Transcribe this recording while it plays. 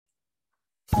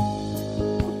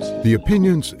The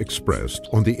opinions expressed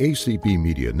on the ACB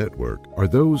Media Network are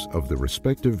those of the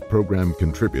respective program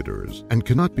contributors and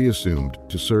cannot be assumed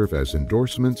to serve as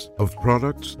endorsements of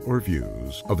products or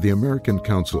views of the American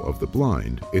Council of the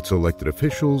Blind, its elected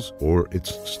officials, or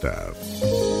its staff.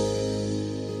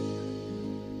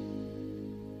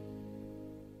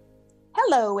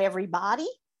 Hello, everybody.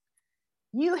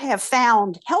 You have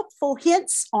found helpful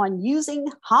hints on using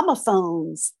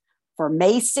homophones for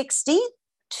May 16th,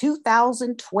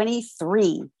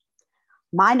 2023.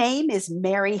 My name is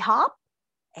Mary Haupt,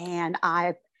 and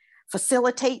I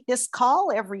facilitate this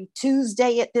call every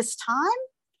Tuesday at this time.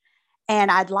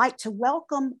 And I'd like to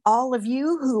welcome all of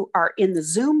you who are in the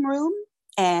Zoom room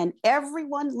and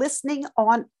everyone listening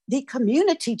on the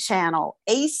community channel,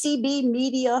 ACB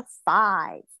Media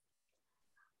 5.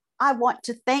 I want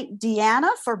to thank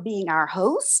Deanna for being our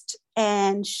host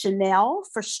and Chanel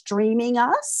for streaming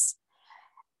us.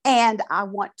 And I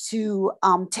want to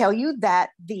tell you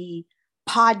that the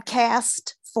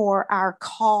podcast for our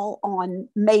call on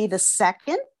May the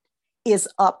 2nd is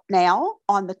up now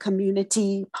on the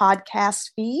community podcast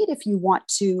feed. If you want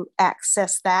to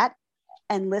access that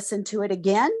and listen to it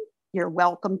again, you're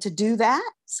welcome to do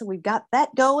that. So we've got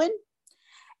that going.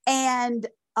 And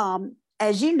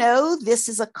as you know, this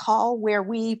is a call where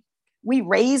we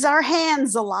raise our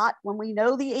hands a lot when we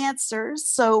know the answers.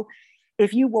 So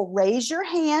if you will raise your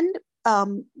hand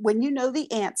when you know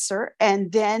the answer,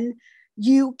 and then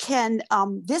you can,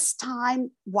 this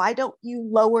time, why don't you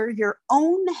lower your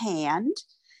own hand,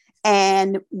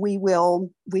 and we will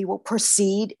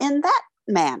proceed in that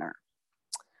manner.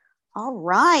 All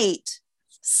right.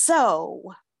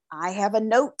 So I have a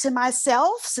note to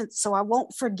myself, so I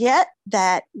won't forget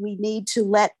that we need to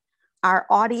let our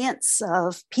audience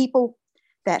of people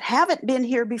that haven't been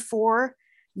here before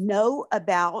know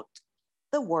about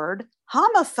the word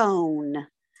homophone.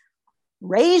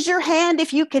 Raise your hand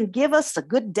if you can give us a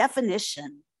good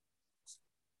definition.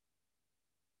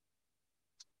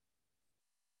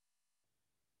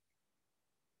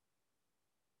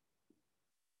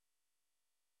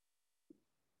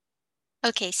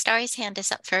 Okay, Starry's hand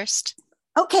is up first.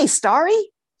 Okay,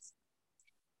 Starry.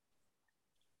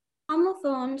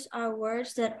 Homophones are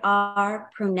words that are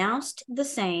pronounced the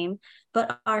same,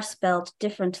 but are spelled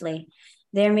differently.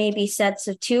 There may be sets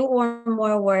of two or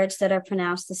more words that are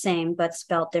pronounced the same, but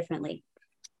spelled differently.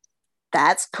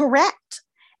 That's correct.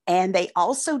 And they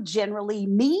also generally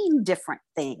mean different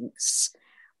things.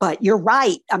 But you're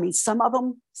right. I mean, some of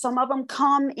them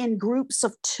come in groups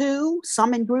of two,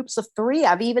 some in groups of three.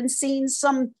 I've even seen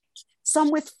some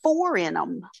with four in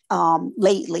them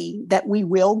lately that we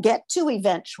will get to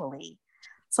eventually.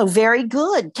 So very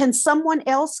good. Can someone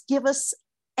else give us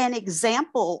an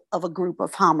example of a group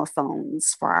of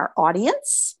homophones for our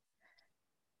audience?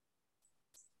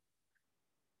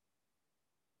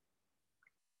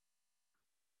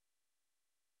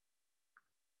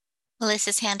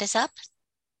 Melissa's hand is up.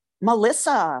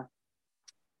 Melissa.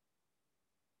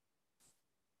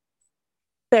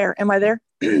 There, am I there?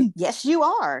 Yes, you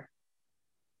are.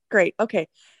 Great. Okay.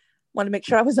 Want to make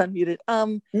sure I was unmuted.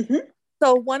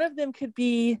 So one of them could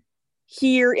be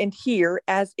here and here,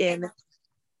 as in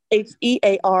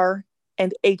H-E-A-R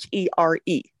and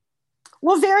H-E-R-E.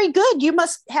 Well, very good. You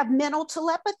must have mental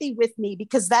telepathy with me,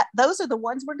 because those are the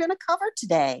ones we're going to cover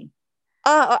today.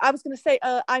 I was going to say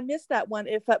I missed that one,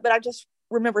 but I just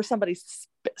remember somebody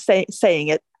saying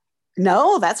it.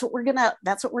 No, that's what we're gonna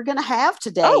have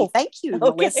today. Oh, thank you,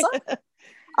 okay. Melissa.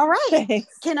 All right.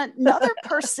 Thanks. Can another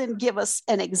person give us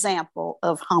an example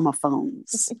of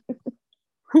homophones?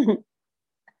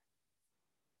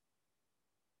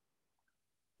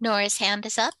 Nora's hand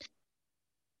is up.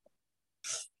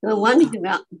 So one is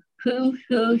about who,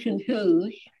 whose, and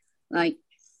whose, like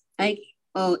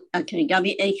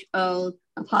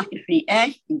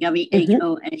W-H-O-apostrophe-S and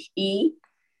W-H-O-S-E.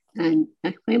 And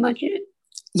that's pretty much it.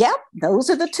 Yep, those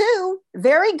are the two.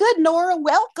 Very good, Nora.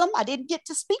 Welcome. I didn't get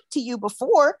to speak to you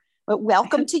before, but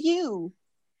welcome to you.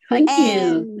 Thank you.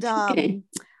 And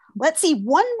let's see,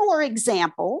 one more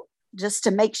example, just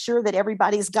to make sure that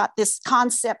everybody's got this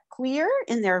concept clear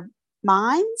in their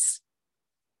minds.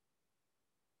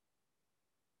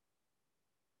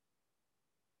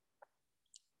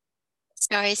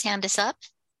 Starry's hand is up.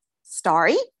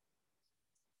 Starry.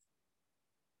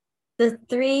 The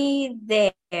three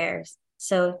theirs.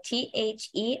 So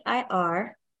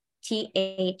T-H-E-I-R,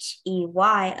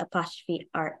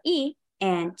 T-H-E-Y-apostrophe-R-E,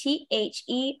 and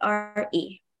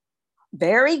T-H-E-R-E.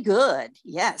 Very good.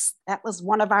 Yes, that was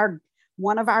one of our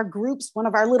groups, one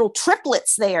of our little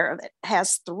triplets there that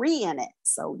has three in it.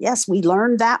 So yes, we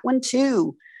learned that one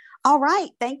too. All right.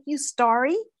 Thank you,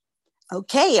 Starry.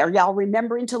 Okay, are y'all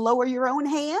remembering to lower your own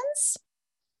hands?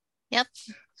 Yep,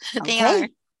 they Okay, are.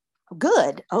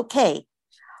 good. Okay,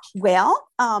 well,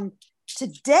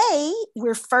 today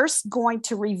we're first going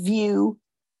to review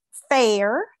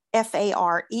FAIR,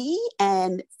 F-A-R-E,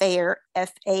 and FAIR,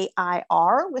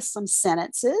 F-A-I-R, with some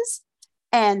sentences.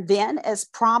 And then, as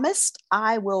promised,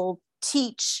 I will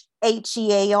teach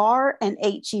H-E-A-R and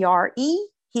H-E-R-E,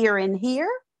 here and here.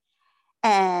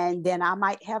 And then I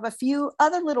might have a few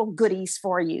other little goodies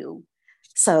for you.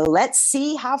 So let's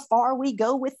see how far we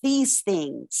go with these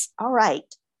things. All right,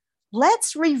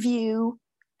 let's review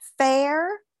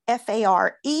FAIR,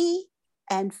 F-A-R-E,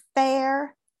 and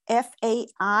FAIR,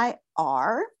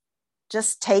 F-A-I-R.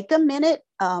 Just take a minute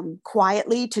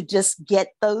quietly to just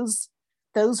get those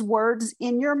words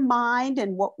in your mind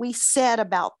and what we said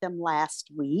about them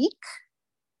last week.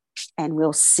 And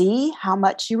we'll see how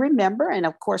much you remember. And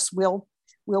of course, we'll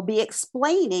be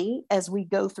explaining as we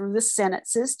go through the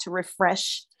sentences to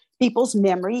refresh people's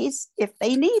memories if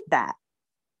they need that.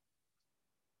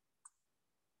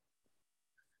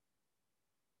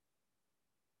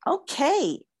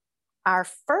 Okay, our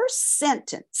first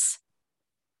sentence.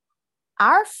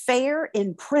 Our fare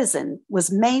in prison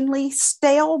was mainly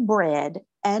stale bread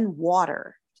and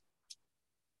water.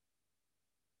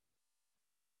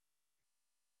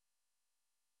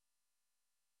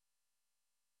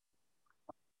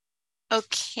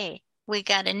 Okay, we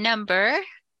got a number.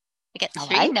 We got All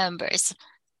three right. numbers.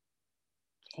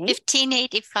 Okay.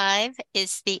 1585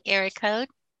 is the area code.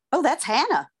 Oh, that's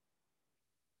Hannah.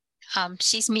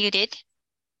 She's muted.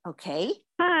 Okay.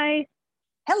 Hi.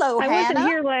 Hello, I Hannah.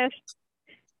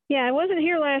 I wasn't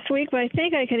here last week, but I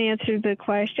think I can answer the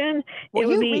question. Well,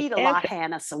 you read a lot,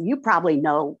 Hannah, so you probably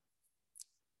know.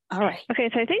 All right. Okay,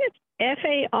 so I think it's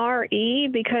F-A-R-E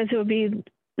because it would be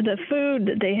the food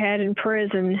that they had in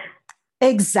prison.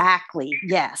 Exactly.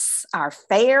 Yes. Our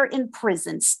fare in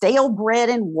prison, stale bread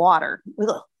and water.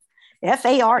 Ugh.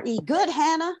 F-A-R-E. Good,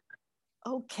 Hannah.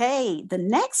 Okay. The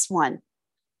next one.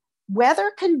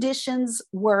 Weather conditions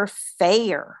were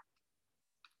fair.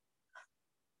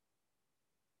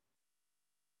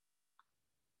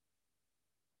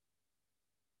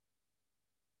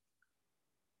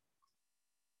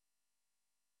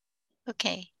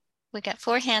 Okay, we got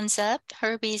 4 hands up.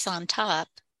 Herbie's on top.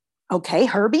 Okay,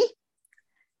 Herbie.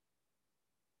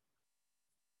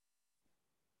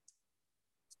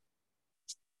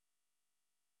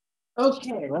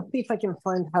 Okay, let's see if I can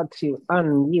find how to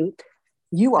unmute.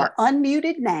 You are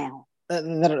unmuted now.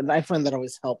 I find that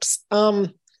always helps.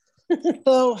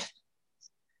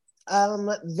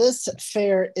 This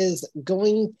fare is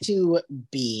going to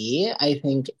be, I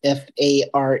think,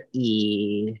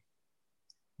 F-A-R-E.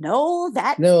 No,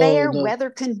 fair. Weather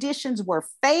conditions were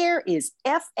fair is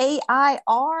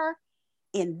F-A-I-R.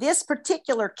 In this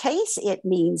particular case, it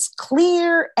means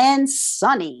clear and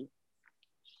sunny.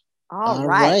 All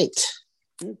right.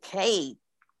 Okay.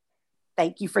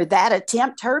 Thank you for that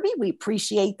attempt, Herbie. We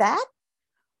appreciate that.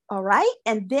 All right.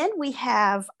 And then we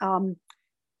have,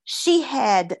 she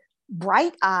had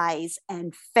bright eyes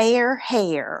and fair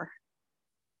hair.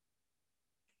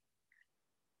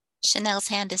 Chanel's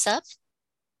hand is up.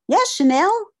 Yes,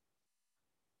 Chanel.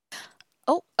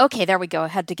 Oh, okay. There we go. I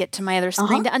had to get to my other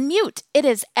screen to unmute. It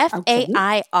is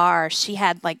F-A-I-R. She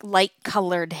had like light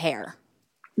colored hair.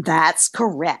 That's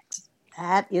correct.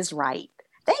 That is right.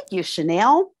 Thank you,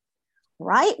 Chanel.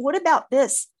 Right. What about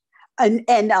this? And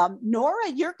Nora,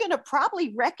 you're going to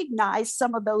probably recognize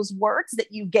some of those words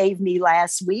that you gave me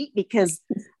last week because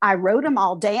I wrote them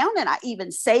all down and I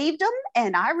even saved them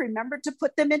and I remembered to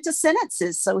put them into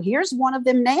sentences. So here's one of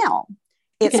them now.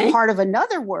 It's part of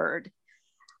another word.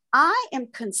 I am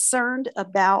concerned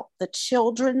about the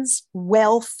children's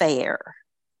welfare.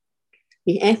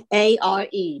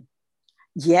 F-A-R-E.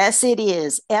 Yes, it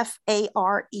is.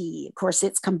 F-A-R-E. Of course,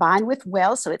 it's combined with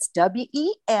well, so it's W-E-L-F-A-R-E.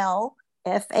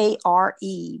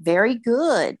 Very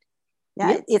good.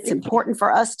 Yeah, it's important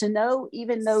for us to know,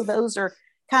 even though those are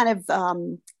kind of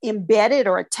embedded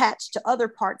or attached to other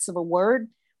parts of a word,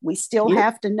 we still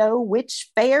have to know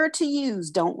which fair to use,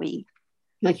 don't we?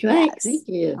 That's right. Yes. Thank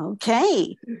you.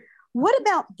 Okay. What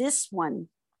about this one?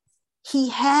 He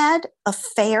had a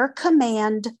fair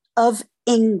command of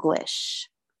English.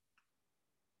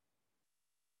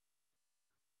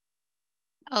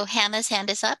 Oh, Hannah's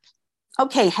hand is up.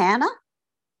 Okay, Hannah.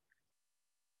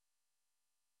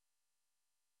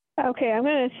 Okay, I'm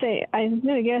going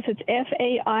to guess it's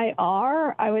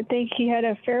F-A-I-R. I would think he had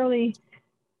a fairly,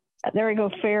 there we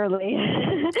go, fairly.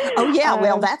 Oh yeah,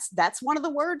 well that's one of the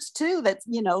words too that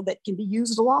that can be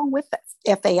used along with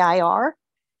F-A-I-R.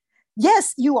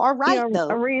 Yes, you are right though.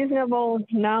 A reasonable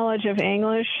knowledge of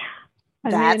English.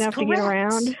 And That's enough correct. to get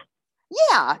around.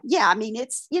 Yeah. I mean,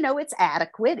 it's it's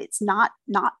adequate. It's not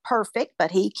perfect,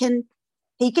 but he can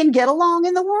get along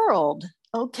in the world.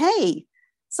 Okay.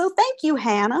 So thank you,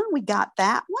 Hannah. We got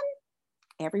that one.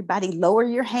 Everybody lower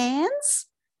your hands.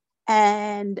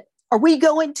 And are we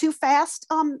going too fast,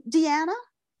 Deanna?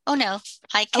 Oh no,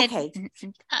 I can. Okay.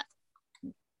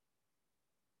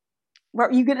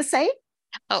 What were you going to say?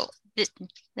 Oh,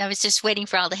 I was just waiting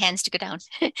for all the hands to go down.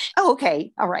 Oh,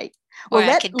 okay. All right. Or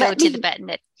I could go to the button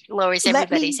that lowers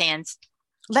everybody's hands.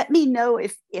 Let me know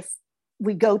if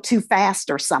we go too fast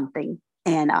or something,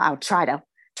 and I'll try to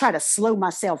slow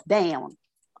myself down.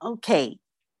 Okay.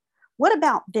 What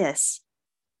about this?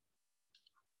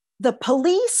 The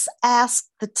police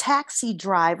asked the taxi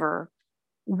driver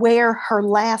where her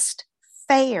last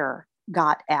fare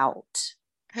got out.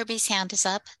 Herbie's hand is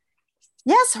up.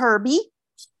 Yes, Herbie.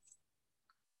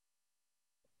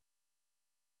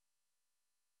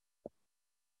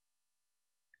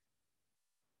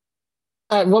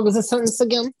 What was the sentence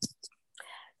again?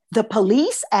 The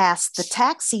police asked the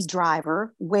taxi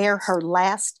driver where her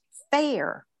last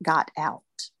fare got out.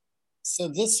 So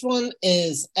this one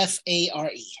is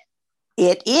F-A-R-E.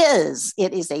 It is.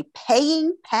 It is a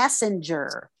paying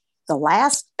passenger. The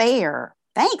last fare.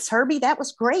 Thanks, Herbie. That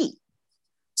was great.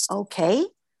 Okay.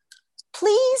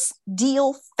 Please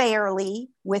deal fairly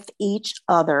with each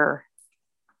other.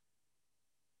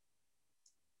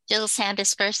 Jill's hand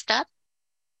is first up.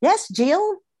 Yes,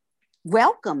 Jill.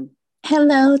 Welcome.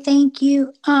 Hello, thank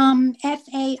you.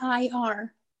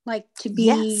 F-A-I-R, like to be,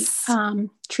 yes.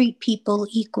 Treat people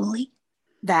equally.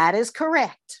 That is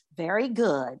correct. Very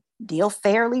good. Deal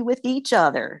fairly with each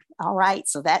other. All right.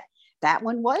 So that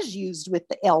one was used with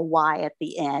the L-Y at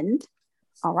the end.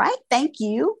 All right. Thank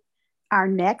you. Our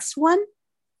next one.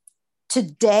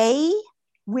 Today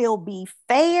will be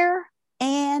fair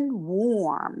and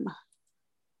warm.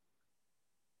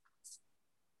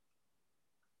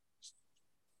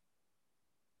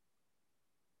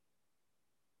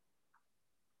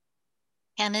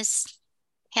 Hannah's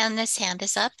hand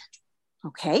is up.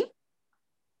 Okay.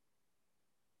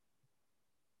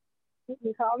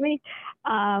 You call me?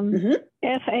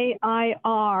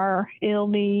 F-A-I-R. It'll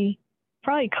be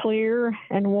probably clear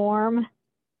and warm.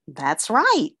 That's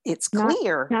right. It's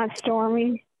clear. Not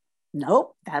stormy.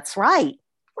 Nope, that's right.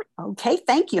 Okay,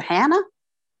 thank you, Hannah.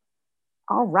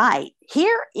 All right.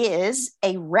 Here is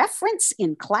a reference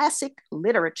in classic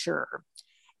literature.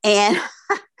 And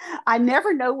I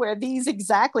never know where these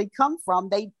exactly come from.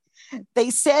 They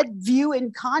said view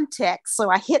in context,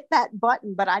 so I hit that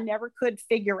button, but I never could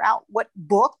figure out what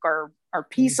book or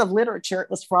piece of literature it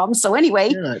was from. So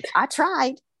anyway, good. I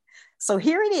tried. So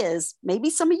here it is. Maybe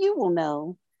some of you will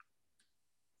know.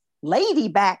 Lady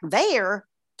back there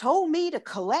told me to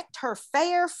collect her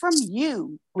fare from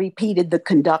you, repeated the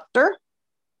conductor.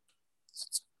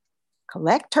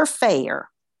 Collect her fare.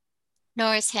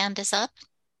 Nora's hand is up.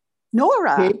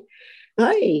 Nora. Okay.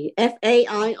 Hi,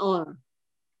 F-A-I-R.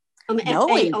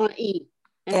 F-A-R-E.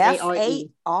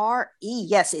 F-A-R-E.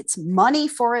 Yes, it's money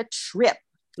for a trip.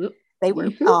 They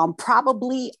were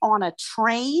probably on a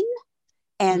train.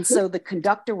 And so the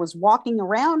conductor was walking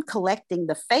around collecting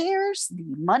the fares, the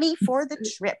money for the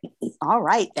trip. All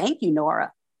right. Thank you,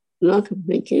 Nora. Welcome.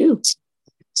 Thank you.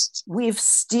 We've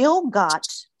still got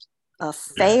a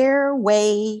fair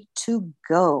way to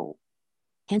go.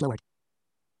 Hand lowered.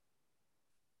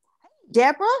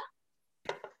 Deborah?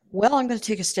 Well, I'm going to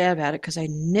take a stab at it because I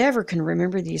never can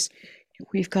remember these.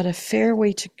 We've got a fair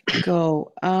way to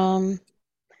go.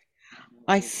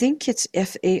 I think it's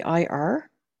F-A-I-R.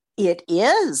 It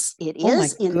is. It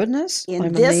is. Oh my goodness.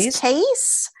 In this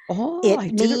case,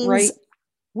 I did it right.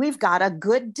 We've got a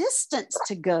good distance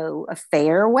to go. A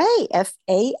fair way.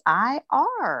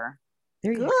 F-A-I-R.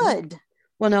 There you good. Go.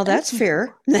 Well, now that's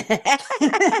fair.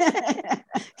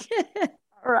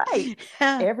 All right.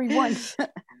 Everyone,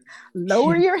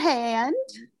 lower your hand.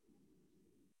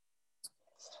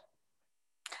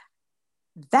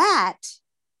 That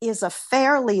is a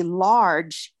fairly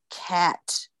large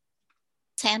cat.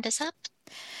 Hand is up.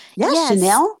 Yes,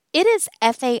 Janelle. It is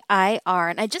F-A-I-R.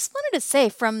 And I just wanted to say,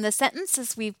 from the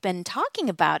sentences we've been talking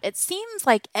about, it seems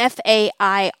like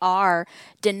F-A-I-R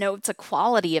denotes a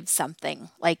quality of something.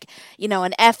 Like,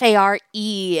 an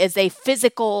F-A-R-E is a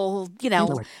physical,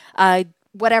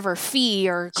 whatever fee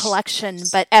or collection,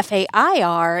 but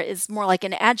F-A-I-R is more like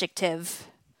an adjective.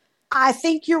 I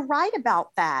think you're right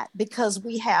about that, because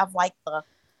we have like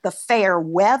the fair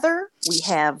weather, we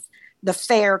have the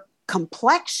fair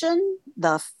complexion,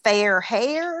 the fair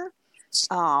hair,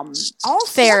 all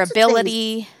fair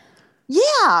ability.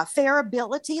 Yeah, fair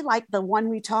ability, like the one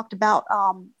we talked about,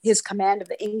 his command of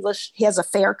the English, he has a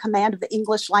fair command of the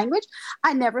English language.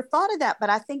 I never thought of that, but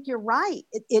I think you're right.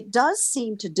 It does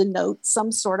seem to denote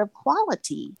some sort of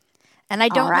quality. And I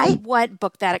All don't know right. what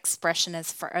book that expression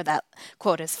is for, or that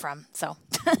quote is from. So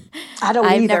I don't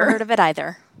I've either. never heard of it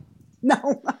either.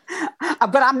 No,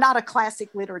 but I'm not a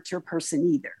classic literature person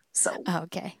either. So,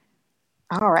 Okay.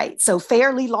 All right. So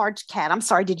fairly large cat. I'm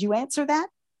sorry, did you answer that?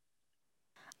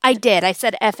 I did. I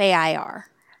said FAIR.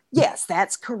 Yes,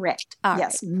 that's correct. All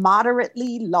yes, right.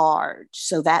 Moderately large.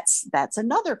 So that's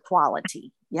another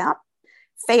quality. Yep.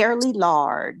 Fairly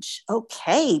large.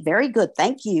 Okay, very good.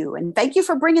 Thank you. And thank you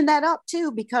for bringing that up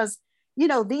too, because,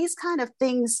 these kind of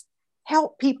things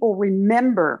help people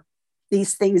remember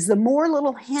these things. The more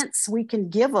little hints we can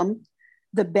give them,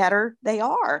 the better they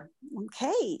are.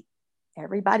 Okay.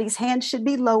 Everybody's hand should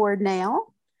be lowered now.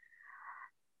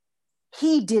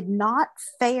 He did not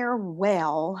fare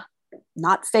well,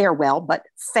 not fare well, but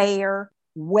fare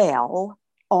well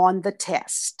on the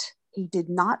test. He did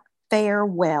not fare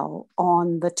well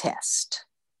on the test.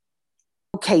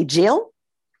 Okay, Jill?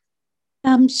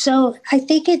 So I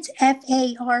think it's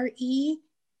F-A-R-E.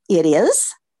 It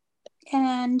is.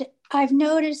 And I've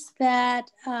noticed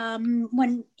that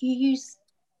when you use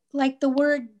like the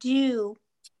word do,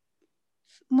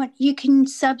 what you can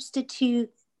substitute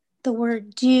the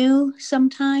word do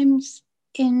sometimes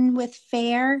in with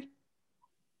fair.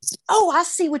 Oh, I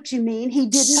see what you mean. He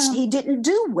didn't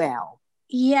do well.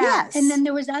 Yeah. Yes. And then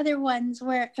there was other ones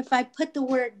where if I put the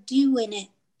word do in it,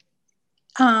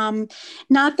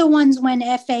 not the ones when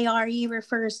F-A-R-E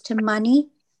refers to money,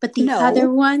 but the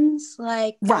other ones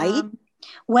like right.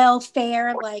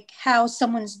 Welfare, like how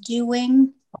someone's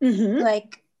doing,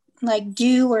 like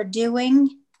do or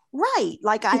doing. Right,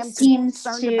 like I am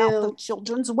concerned about the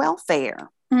children's welfare.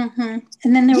 Mm-hmm.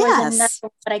 And then there was another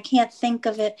one, but I can't think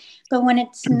of it. But when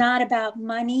it's not about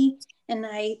money and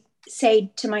I say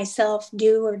to myself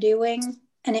do or doing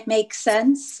and it makes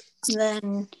sense,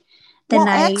 then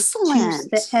I choose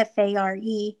the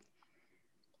F-A-R-E.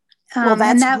 Well,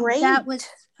 that's great. That was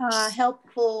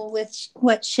helpful with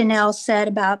what Chanel said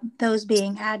about those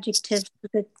being adjectives.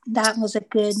 That was a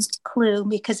good clue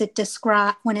because it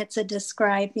when it's a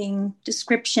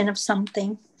description of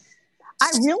something.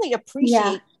 I really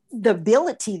appreciate the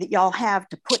ability that y'all have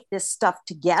to put this stuff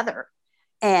together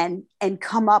and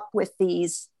come up with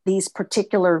these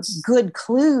particular good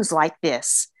clues like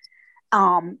this.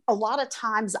 A lot of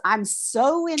times I'm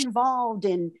so involved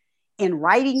in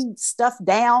writing stuff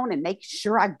down and making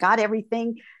sure I got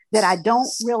everything that I don't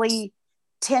really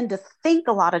tend to think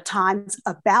a lot of times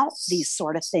about these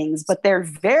sort of things, but they're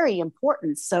very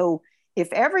important. So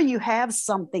if ever you have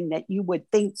something that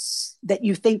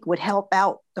you think would help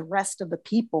out the rest of the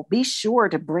people, be sure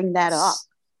to bring that up.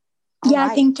 All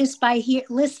right. I think just by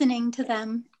listening to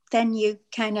them, then you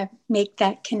kind of make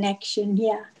that connection.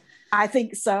 Yeah. I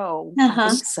think so. I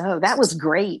think so. That was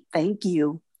great. Thank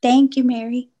you. Thank you,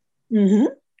 Mary. Mm-hmm.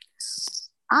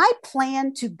 I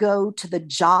plan to go to the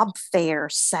job fair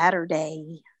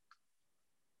Saturday.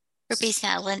 Herbie's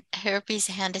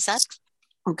hand is up.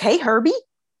 Okay, Herbie.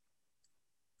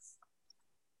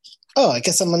 Oh, I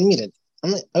guess I'm unmuted.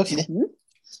 Okay. Mm-hmm.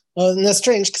 Well, that's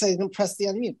strange because I didn't press the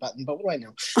unmute button, but what do I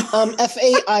know?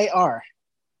 F-A-I-R.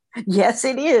 Yes,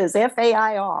 it is.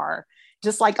 F-A-I-R.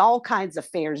 Just like all kinds of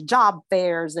fairs, job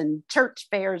fairs and church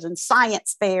fairs and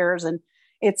science fairs, and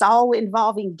it's all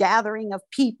involving gathering of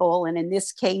people. And in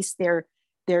this case, they're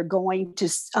going to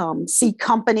see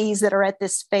companies that are at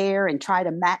this fair and try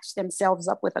to match themselves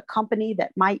up with a company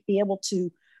that might be able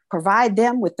to provide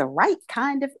them with the right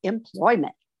kind of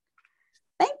employment.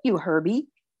 Thank you, Herbie.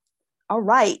 All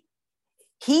right.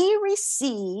 He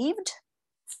received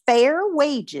fair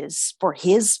wages for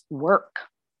his work.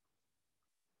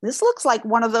 This looks like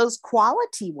one of those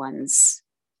quality ones.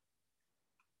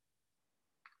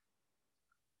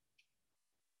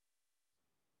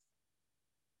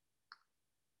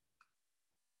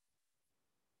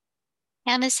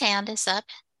 Hannah's hand is up.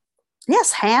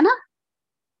 Yes, Hannah.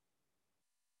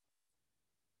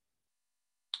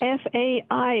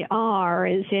 F-A-I-R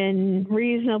is in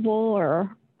reasonable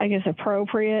or I guess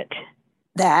appropriate.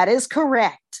 That is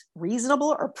correct. Reasonable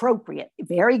or appropriate.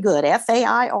 Very good.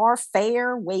 F-A-I-R,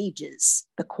 fair wages.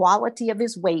 The quality of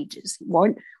his wages.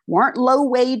 Weren't low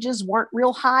wages, weren't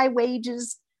real high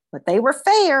wages, but they were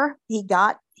fair. He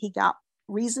got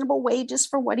reasonable wages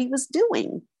for what he was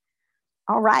doing.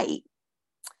 All right.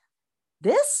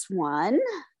 This one,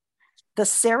 the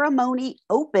ceremony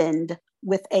opened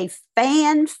with a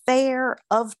fanfare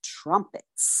of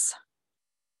trumpets.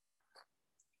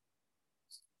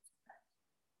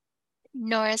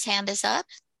 Nora's hand is up.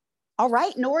 All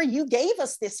right, Nora, you gave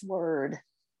us this word.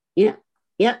 Yeah.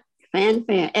 Yep.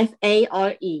 Fanfare.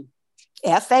 F-A-R-E.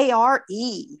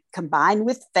 F-A-R-E combined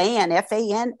with fan,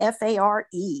 F-A-N,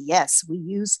 F-A-R-E. Yes, we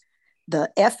use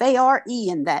the F-A-R-E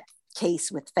in that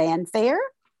case with fanfare.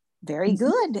 Very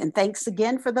good. And thanks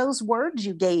again for those words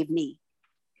you gave me.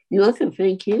 You're welcome.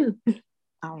 Thank you.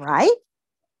 All right.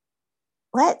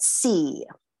 Let's see.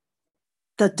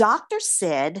 The doctor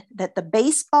said that the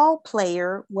baseball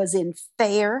player was in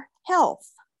fair health.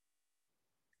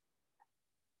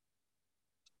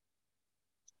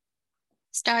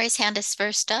 Starry's hand is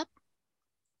first up.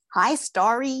 Hi,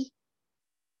 Starry.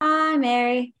 Hi,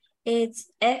 Mary.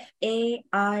 It's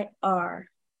F-A-I-R.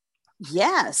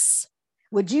 Yes.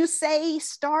 Would you say,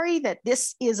 Starry, that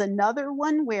this is another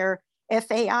one where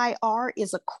F-A-I-R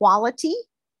is a quality?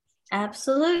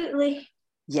 Absolutely.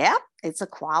 Yeah, it's a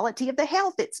quality of the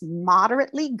health. It's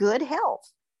moderately good health.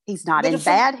 He's not in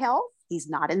bad health. He's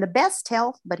not in the best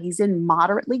health, but he's in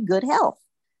moderately good health.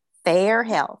 Fair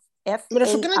health. But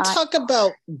if we're going to talk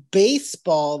about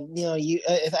baseball,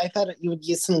 I thought you would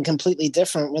use something completely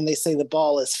different when they say the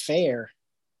ball is fair.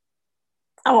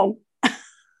 Oh,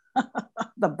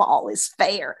 the ball is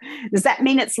fair. Does that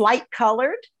mean it's light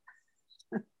colored?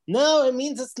 No, it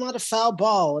means it's not a foul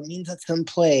ball. It means it's in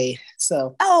play.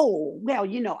 So. Oh, well,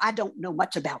 I don't know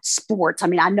much about sports. I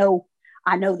mean, I know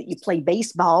that you play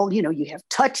baseball. You have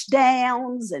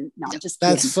touchdowns and no, just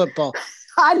that's kidding. Football.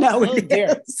 I know it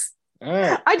is.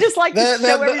 Right. I just like to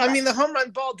show everybody. the home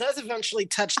run ball does eventually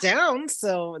touch down,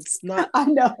 so it's not. I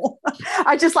know.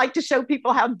 I just like to show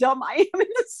people how dumb I am in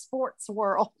the sports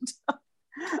world.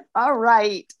 All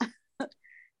right.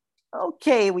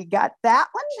 Okay, we got that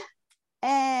one.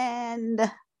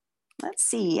 And let's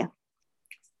see.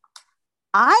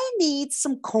 I need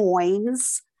some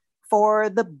coins for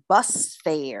the bus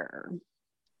fare.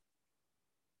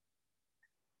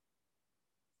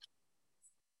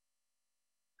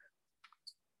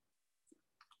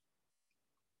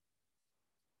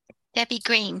 Debbie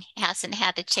Green hasn't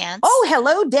had a chance. Oh,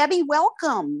 hello, Debbie.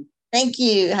 Welcome. Thank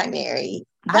you. Hi, Mary.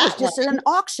 I was just at an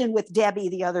auction with Debbie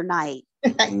the other night.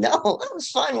 I know. It was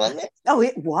fun, wasn't it? Oh,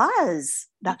 it was.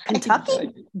 The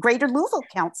Kentucky Greater Louisville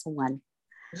Council one.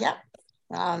 Yep.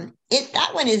 That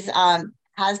one is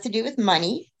has to do with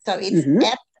money. So it's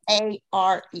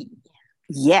F-A-R-E.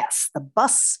 Yes, the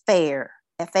bus fare.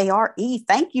 F-A-R-E.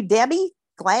 Thank you, Debbie.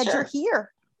 Glad you're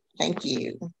here. Thank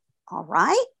you. All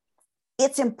right.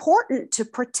 It's important to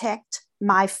protect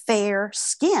my fair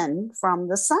skin from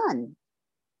the sun.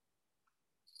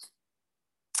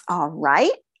 All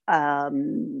right.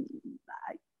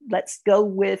 Let's go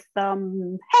with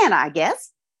Hannah, I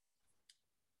guess.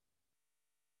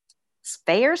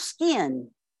 Fair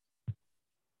skin.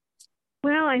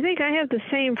 Well, I think I have the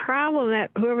same problem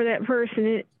that whoever that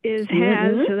person is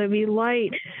has, so that'd be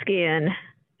light skin.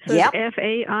 So it's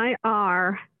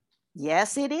F-A-I-R.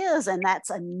 Yes, it is. And that's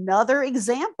another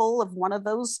example of one of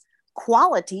those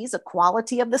qualities, a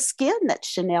quality of the skin that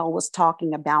Chanel was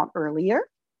talking about earlier.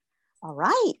 All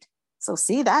right. So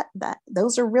see that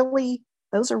those are really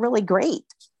great.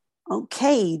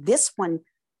 Okay, this one,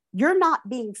 you're not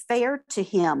being fair to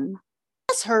him.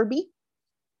 Yes, Herbie.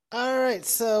 All right.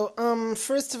 So,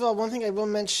 first of all, one thing I will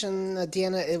mention,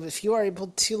 Deanna, if you are able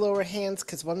to lower hands,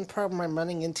 because one problem I'm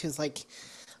running into is like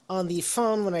on the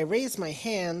phone when I raise my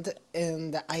hand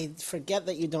and I forget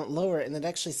that you don't lower it, and it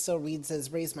actually still reads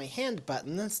as raise my hand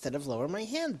button instead of lower my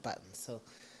hand button. So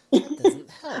that doesn't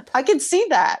help. I can see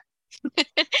that.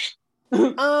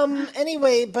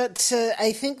 Anyway, but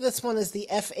I think this one is the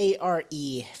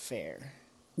F-A-R-E fair.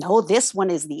 No, this one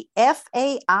is the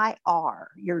F-A-I-R.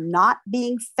 You're not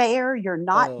being fair. You're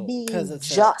not being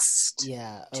just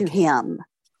to him.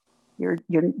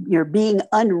 You're being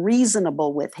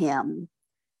unreasonable with him.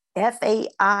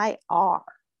 F-A-I-R.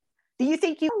 Do you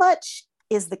think how much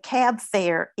is the cab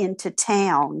fare into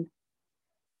town?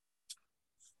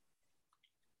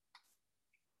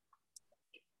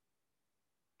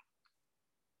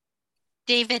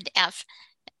 David F.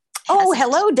 Oh,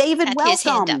 hello, David. Had welcome. his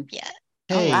hand up yet.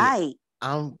 Hey, all right.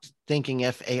 I'm thinking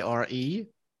F-A-R-E.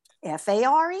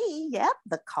 F-A-R-E, yep,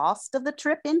 the cost of the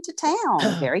trip into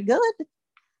town. Very good.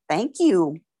 Thank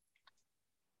you.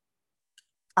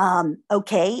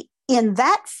 Okay, in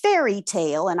that fairy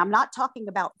tale, and I'm not talking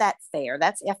about that fair,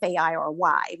 that's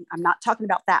F-A-I-R-Y. I'm not talking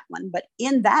about that one, but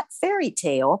in that fairy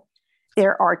tale,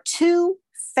 there are two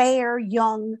fair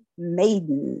young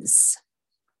maidens.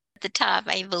 At the top,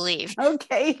 I believe.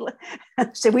 Okay,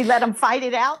 should we let them fight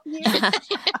it out?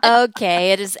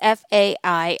 Okay, it is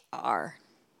F-A-I-R.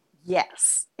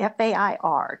 Yes,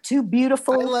 F-A-I-R. Two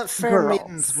beautiful I let fair girls.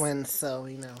 maidens win, so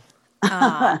you know.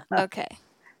 Okay.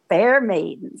 Fair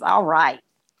maidens. All right.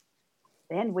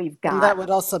 Then we've got. And that would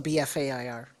also be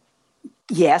FAIR.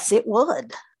 Yes, it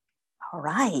would. All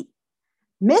right.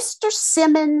 Mr.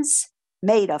 Simmons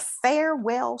made a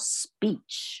farewell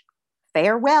speech.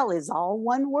 Farewell is all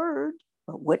one word,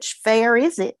 but which fair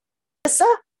is it? Lisa?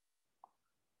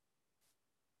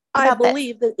 I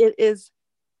believe that it is.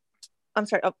 I'm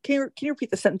sorry. Can you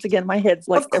repeat the sentence again? My head's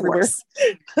like everywhere.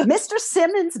 Mr.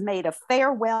 Simmons made a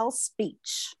farewell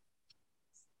speech.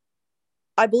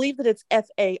 I believe that it's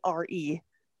FARE.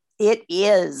 It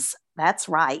is. That's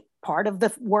right. Part of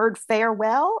the word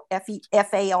farewell,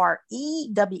 FAREWELL.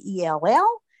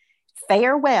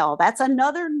 Farewell. That's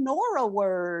another Nora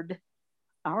word.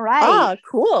 All right. Ah,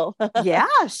 cool. Yeah,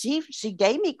 she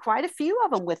gave me quite a few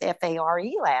of them with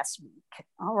FARE last week.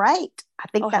 All right. I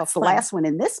think that's the last one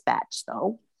in this batch,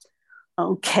 though.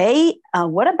 Okay.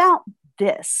 What about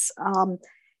this?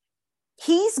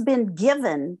 He's been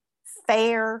given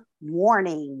fair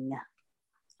warning.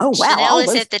 Oh, wow. Chanel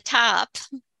is at the top.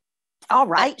 All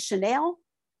right, Chanel.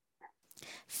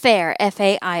 Fair,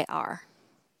 FAIR.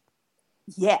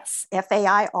 Yes,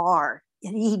 FAIR.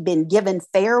 He'd been given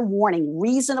fair warning,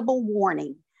 reasonable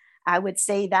warning. I would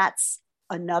say that's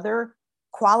another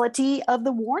quality of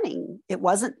the warning. It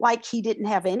wasn't like he didn't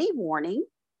have any warning.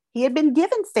 He had been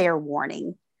given fair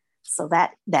warning. So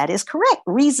that is correct.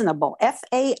 Reasonable,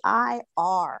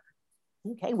 FAIR.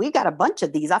 Okay, we got a bunch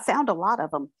of these. I found a lot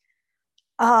of them.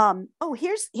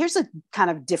 Here's a kind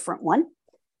of different one.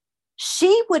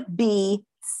 She would be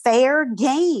fair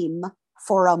game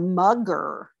for a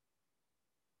mugger.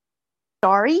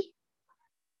 Sorry?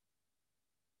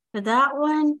 For that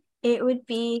one, it would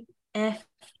be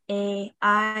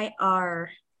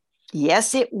FAIR.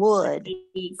 Yes, it would.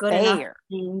 Good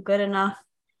enough.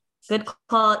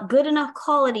 Good enough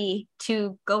quality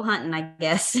to go hunting, I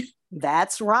guess.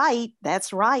 That's right.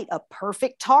 A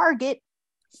perfect target.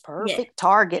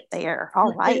 Target there.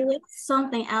 All right. There was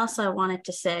something else I wanted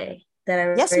to say that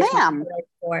I yes, ma'am.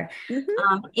 For.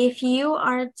 If you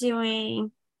are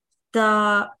doing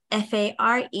the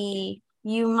FARE,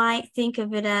 you might think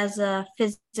of it as a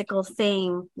physical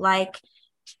thing, like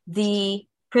the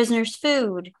prisoner's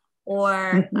food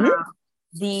or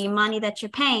the money that you're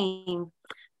paying.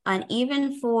 And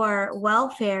even for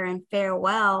welfare and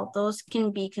farewell, those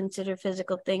can be considered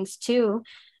physical things too,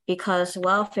 because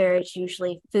welfare is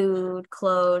usually food,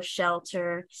 clothes,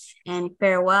 shelter, and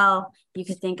farewell, you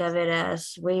could think of it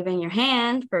as waving your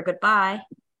hand for goodbye.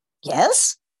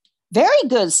 Yes. Very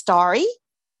good, Starry.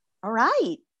 All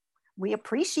right. We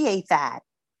appreciate that.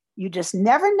 You just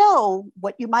never know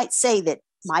what you might say that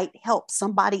might help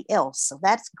somebody else. So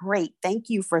that's great. Thank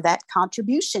you for that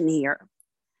contribution here.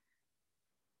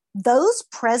 Those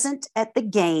present at the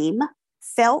game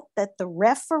felt that the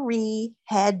referee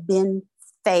had been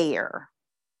fair.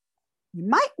 You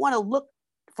might want to look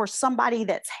for somebody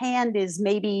that's hand is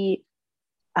maybe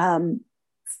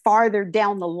farther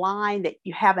down the line that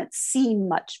you haven't seen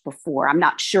much before. I'm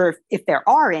not sure if there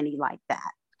are any like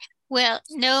that. Well,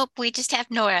 nope, we just have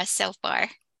Nora so far.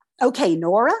 Okay,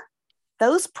 Nora.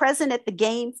 Those present at the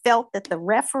game felt that the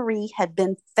referee had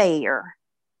been fair.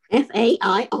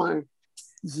 FAIR.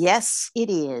 Yes, it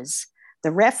is.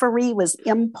 The referee was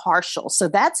impartial. So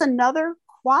that's another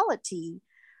quality.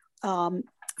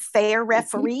 Fair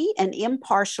referee and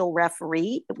impartial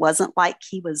referee. It wasn't like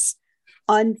he was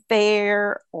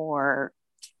unfair or,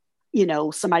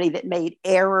 somebody that made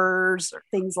errors or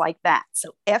things like that.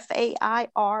 So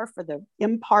FAIR for the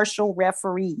impartial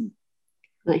referee.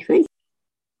 I think.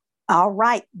 All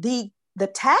right. The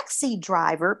taxi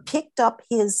driver picked up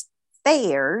his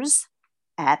fares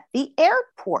at the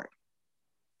airport.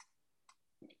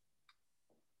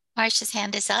 Marcia's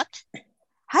hand is up.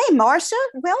 Hi, Marcia.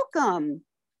 Welcome.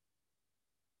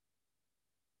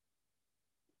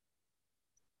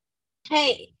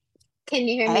 Hey, can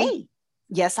you hear me?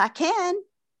 Yes, I can.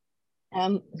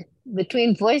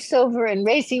 Between voiceover and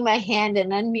raising my hand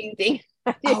and unmuting.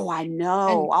 Oh, I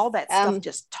know. All that stuff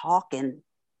just talking.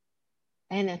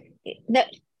 I know.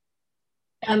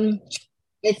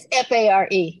 It's FARE.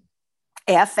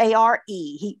 FARE.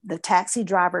 The taxi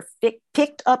driver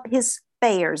picked up his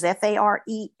fares,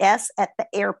 FARES, at the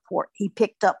airport. He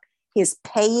picked up his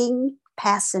paying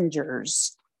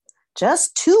passengers.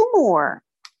 Just two more.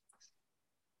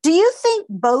 Do you think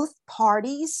both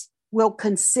parties will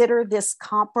consider this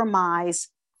compromise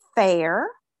fair?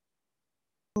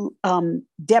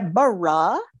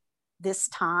 Deborah this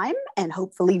time, and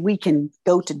hopefully we can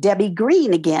go to Debbie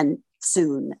Green again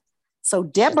soon. So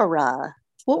Deborah.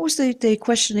 What was the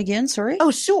question again? Sorry. Oh,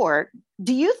 sure.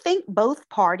 Do you think both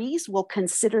parties will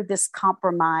consider this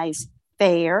compromise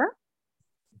fair?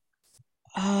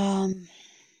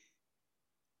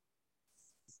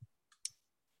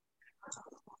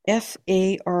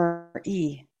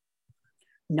 F-A-R-E.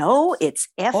 No, it's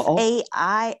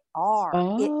F-A-I-R.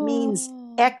 It means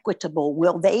equitable.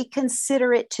 Will they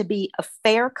consider it to be a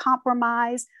fair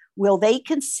compromise? Will they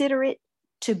consider it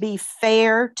to be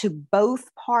fair to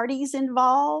both parties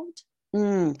involved?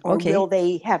 Or will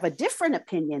they have a different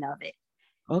opinion of it?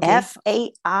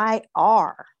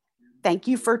 F-A-I-R. Thank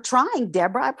you for trying,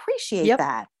 Deborah. I appreciate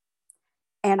that.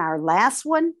 And our last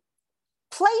one,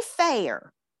 play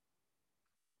fair.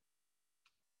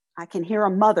 I can hear a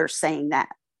mother saying that,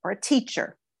 or a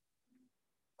teacher.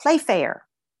 Play fair.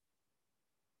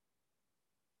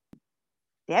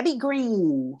 Debbie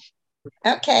Green.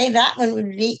 Okay, that one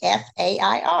would be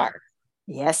F-A-I-R.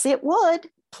 Yes, it would.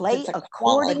 Play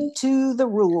according to the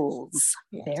rules.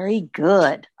 Yes. Very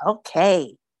good.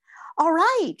 Okay. All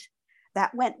right.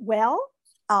 That went well.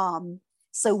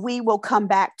 So we will come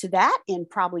back to that in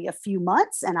probably a few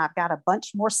months, and I've got a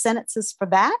bunch more sentences for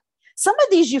that. Some of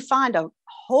these you find a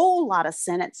whole lot of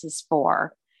sentences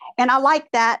for, and I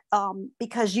like that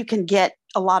because you can get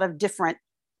a lot of different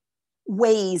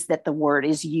ways that the word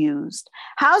is used.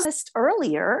 How's this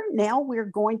earlier? Now we're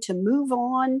going to move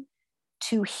on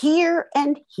to hear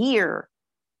and hear.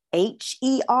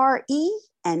 H-E-R-E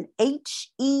and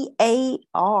H-E-A-R.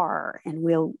 And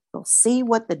we'll see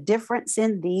what the difference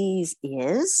in these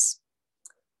is.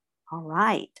 All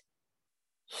right.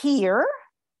 Hear,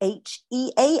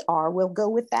 H-E-A-R. We'll go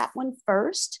with that one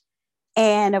first.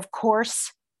 And of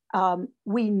course,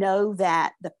 we know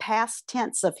that the past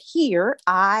tense of hear,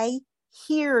 I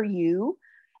hear you.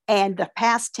 And the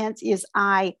past tense is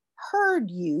I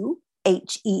heard you,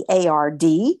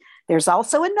 H-E-A-R-D. There's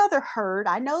also another herd.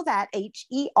 I know that,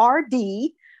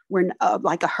 H-E-R-D. We're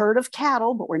like a herd of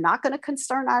cattle, but we're not going to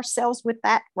concern ourselves with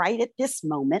that right at this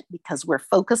moment because we're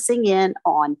focusing in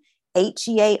on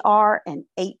H-E-A-R and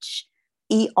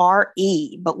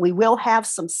H-E-R-E. But we will have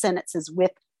some sentences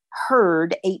with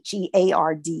herd,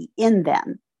 H-E-A-R-D, in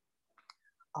them.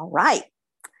 All right.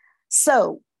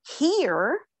 So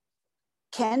hear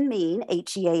can mean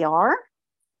H-E-A-R.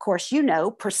 Of course, you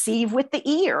know, perceive with the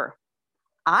ear.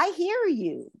 I hear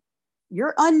you.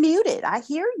 You're unmuted. I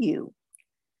hear you.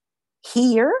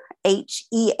 Hear,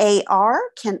 H-E-A-R,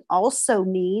 can also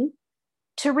mean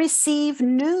to receive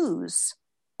news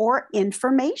or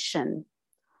information.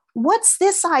 What's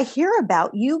this I hear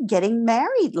about you getting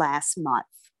married last month?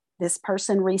 This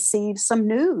person received some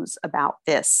news about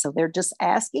this. So they're just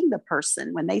asking the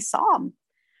person when they saw them.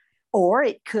 Or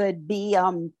it could be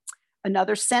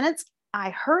another sentence. I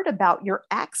heard about your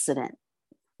accident.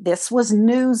 This was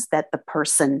news that the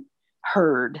person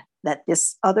heard, that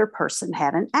this other person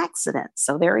had an accident.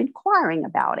 So they're inquiring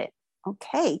about it.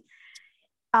 Okay.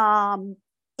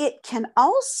 It can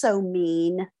also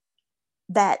mean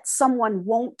that someone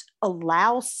won't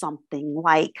allow something,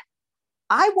 like,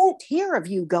 I won't hear of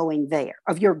you going there,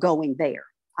 of your going there.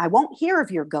 I won't hear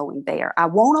of your going there. I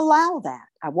won't allow that.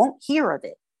 I won't hear of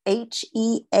it.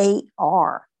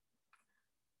 H-E-A-R.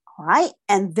 All right.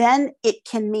 And then it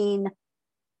can mean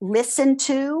listen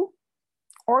to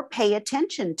or pay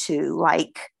attention to,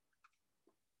 like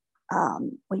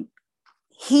what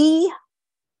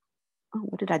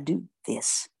did I do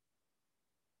this?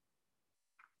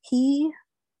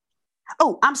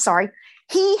 I'm sorry.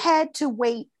 He had to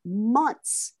wait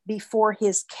months before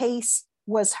his case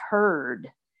was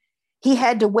heard. He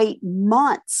had to wait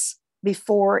months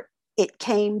before it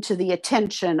came to the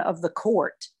attention of the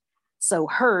court. So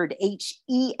heard,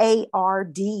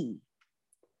 H-E-A-R-D.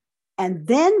 And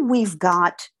then we've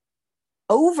got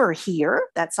over here.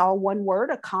 That's all one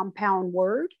word, a compound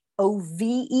word.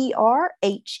 O-V-E-R,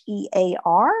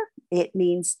 H-E-A-R. It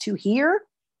means to hear,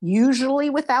 usually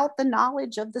without the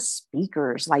knowledge of the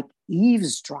speakers, like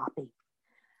eavesdropping.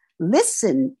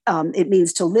 Listen, it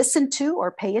means to listen to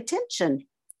or pay attention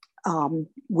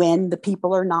when the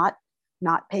people are not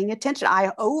paying attention.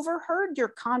 I overheard your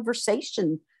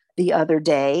conversation the other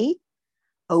day.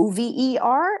 O-V-E-R-H-E-A-R-D.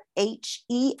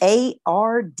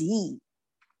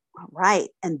 All right.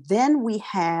 And then we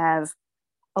have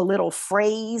a little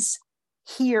phrase,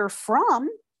 hear from.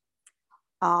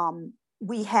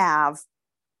 We have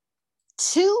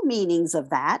two meanings of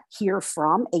that, hear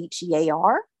from,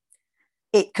 H-E-A-R.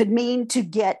 It could mean to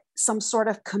get some sort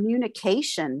of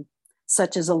communication,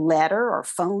 such as a letter or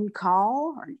phone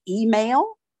call or an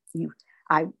email.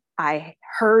 I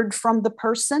heard from the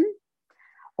person.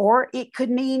 Or it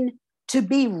could mean to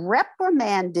be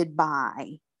reprimanded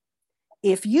by.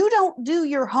 If you don't do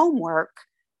your homework,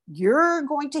 you're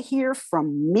going to hear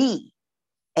from me.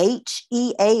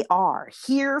 H-E-A-R,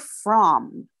 hear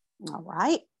from. All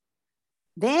right.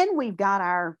 Then we've got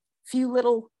our few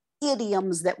little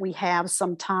idioms that we have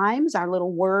sometimes, our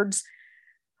little words.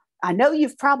 I know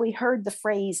you've probably heard the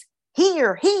phrase,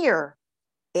 "Here, here."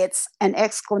 It's an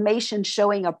exclamation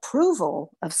showing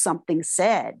approval of something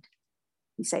said.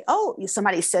 You say, oh,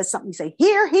 somebody says something, you say,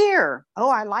 "Here, here." Oh,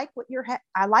 I like what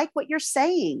you're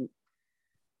saying.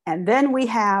 And then we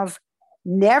have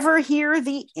never hear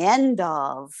the end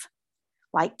of,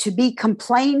 like to be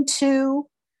complained to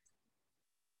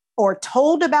or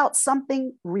told about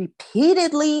something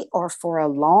repeatedly or for a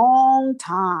long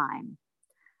time.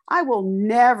 I will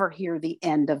never hear the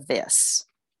end of this.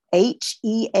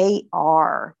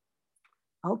 HEAR.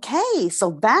 Okay,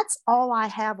 so that's all I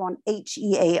have on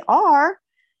HEAR.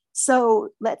 So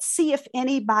let's see if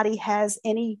anybody has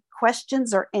any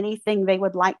questions or anything they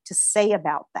would like to say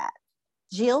about that.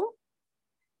 Jill?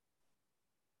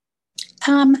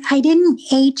 I didn't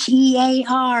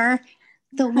HEAR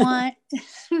the one,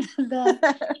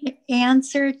 the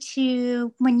answer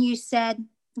to when you said,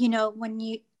 when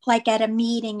you, like at a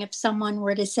meeting, if someone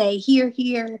were to say, "Here,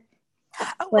 here."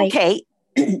 Like, okay,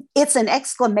 it's an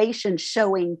exclamation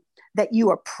showing that you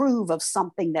approve of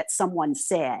something that someone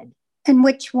said. And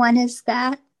which one is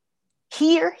that?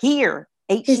 Here, here,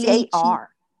 HEAR.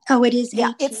 Oh, it is.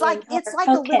 Yeah, it's like okay.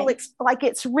 a little, like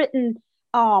it's written,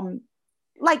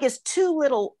 like it's two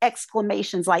little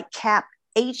exclamations, like cap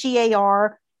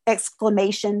HEAR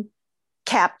exclamation,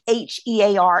 cap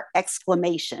HEAR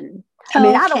exclamation. I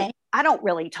mean, I don't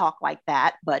really talk like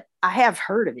that, but I have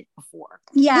heard of it before.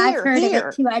 Yeah, I've heard of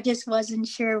it too. I just wasn't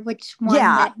sure which one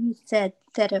that you said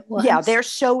that it was. Yeah, they're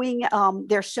showing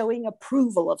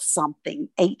approval of something.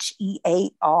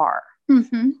 HEAR.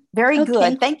 Mm-hmm. Very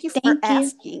good. Thank you for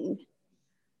asking.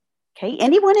 Okay,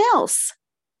 anyone else?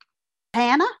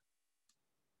 Hannah?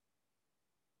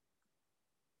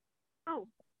 Oh,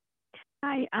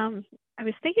 hi. I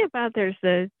was thinking about there's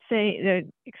the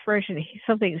expression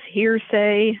something's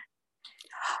hearsay.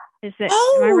 Is that?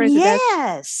 Oh, am I right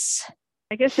yes.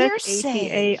 I guess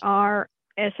hearsay. That's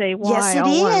HEARSAY. Yes, it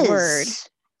all is. One word.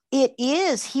 It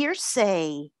is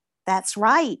hearsay. That's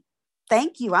right.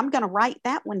 Thank you. I'm going to write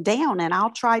that one down, and I'll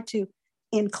try to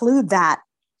include that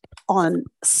on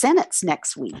sentence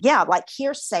next week. Yeah, like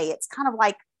hearsay. It's kind of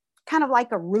like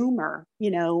a rumor,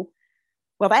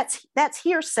 Well, that's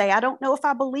hearsay. I don't know if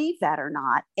I believe that or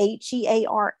not.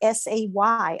 HEARSAY,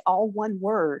 all one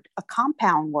word, a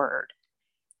compound word.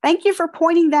 Thank you for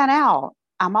pointing that out.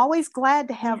 I'm always glad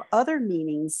to have other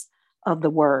meanings of the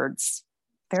words.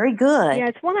 Very good. Yeah,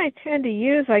 it's one I tend to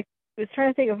use. I was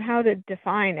trying to think of how to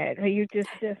define it. You just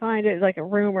defined it like a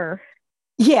rumor.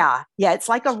 Yeah, it's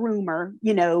like a rumor.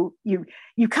 You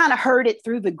kind of heard it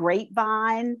through the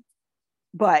grapevine,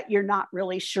 but you're not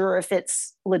really sure if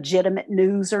it's legitimate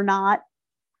news or not.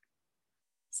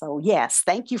 So yes,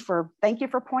 thank you for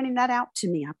pointing that out to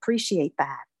me. I appreciate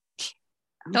that.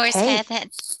 Okay. Nora's had that.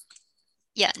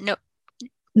 Yeah, no.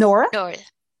 Nora? Nora,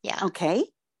 yeah. Okay.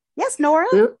 Yes, Nora?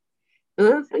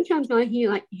 Sometimes I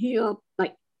hear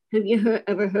have you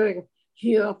ever heard of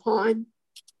hereupon?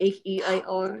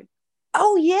 HEAR?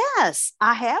 Oh, yes,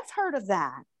 I have heard of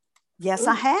that. Yes,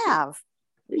 I have.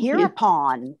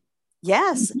 Hereupon.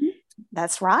 Yes,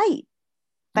 that's right.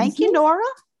 Thank you, Nora.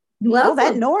 Well,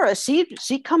 that Nora,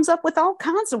 she comes up with all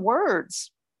kinds of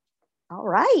words. All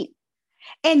right.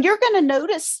 And you're going to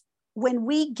notice when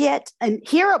we get, and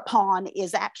hereupon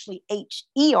is actually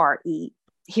HERE,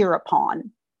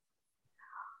 hereupon.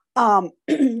 You're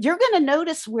going to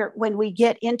notice when we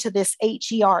get into this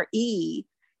HERE,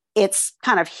 it's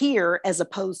kind of here as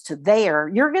opposed to there.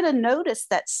 You're going to notice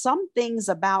that some things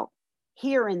about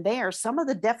here and there, some of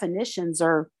the definitions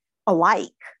are alike.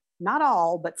 Not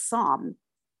all, but some.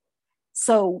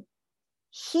 So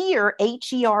here,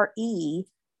 HERE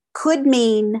could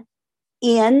mean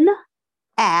in,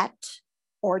 at,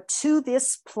 or to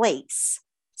this place,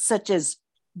 such as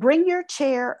bring your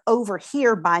chair over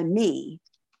here by me.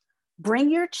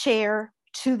 Bring your chair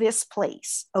to this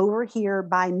place over here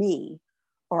by me.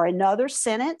 Or another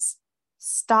sentence,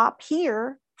 stop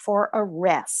here for a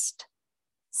rest.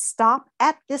 Stop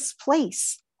at this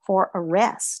place for a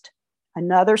rest.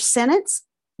 Another sentence,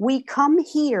 we come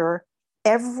here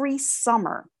every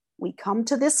summer. We come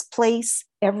to this place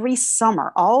every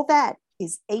summer. All that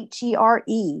is HERE,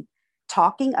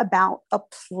 talking about a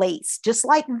place, just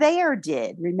like there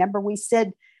did. Remember, we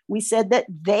said that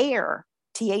there,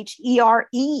 THERE,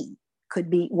 could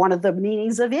be one of the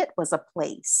meanings of it was a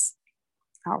place.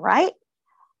 All right.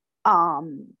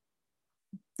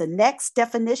 The next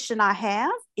definition I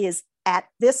have is at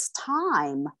this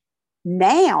time,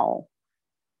 now.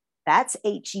 That's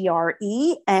HERE.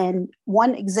 And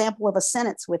one example of a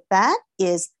sentence with that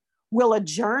is, We'll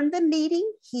adjourn the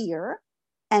meeting here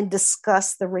and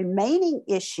discuss the remaining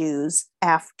issues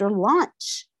after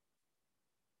lunch.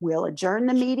 We'll adjourn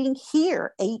the meeting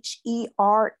here,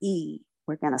 H-E-R-E.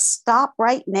 We're going to stop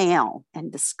right now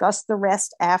and discuss the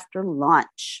rest after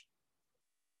lunch.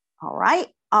 All right.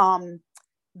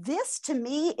 This to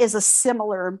me is a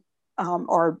similar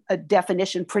or a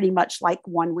definition pretty much like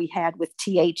one we had with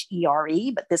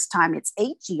T-H-E-R-E, but this time it's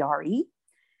H-E-R-E.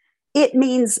 It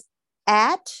means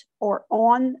at or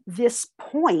on this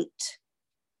point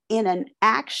in an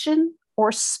action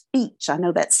or speech. I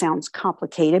know that sounds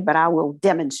complicated, but I will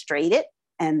demonstrate it.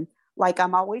 And like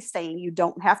I'm always saying, you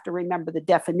don't have to remember the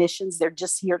definitions. They're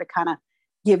just here to kind of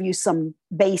give you some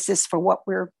basis for what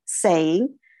we're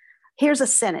saying. Here's a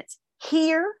sentence.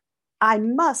 Here, I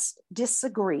must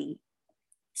disagree.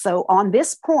 So on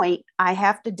this point, I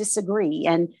have to disagree.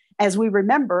 And as we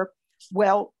remember,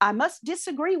 well, I must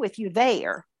disagree with you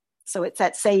there. So it's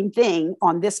that same thing.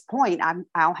 On this point,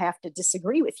 I'll have to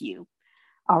disagree with you.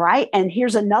 All right. And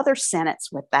here's another sentence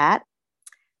with that.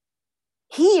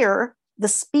 Here, the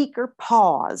speaker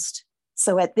paused.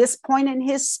 So at this point in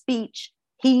his speech,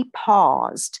 he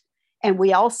paused. And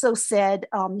we also said,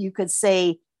 you could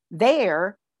say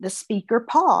there, the speaker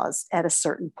paused at a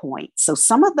certain point. So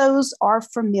some of those are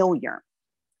familiar.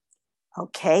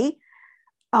 Okay.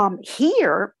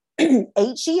 Here,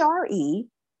 H-E-R-E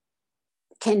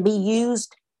can be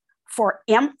used for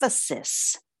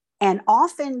emphasis. And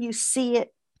often you see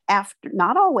it after,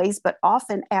 not always, but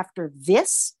often after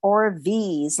this or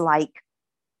these, like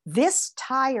this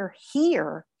tire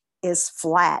here is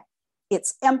flat.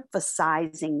 It's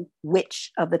emphasizing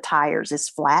which of the tires is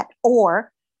flat,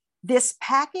 or this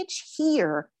package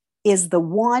here is the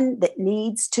one that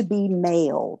needs to be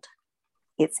mailed.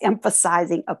 It's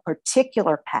emphasizing a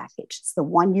particular package. It's the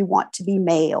one you want to be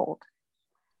mailed.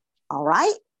 All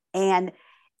right. And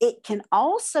it can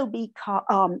also be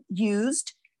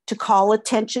used to call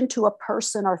attention to a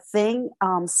person or thing,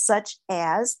 such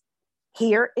as,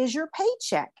 here is your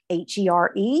paycheck,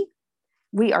 H-E-R-E.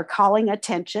 We are calling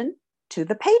attention to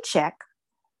the paycheck.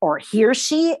 Or here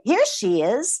she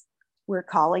is. We're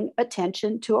calling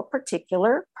attention to a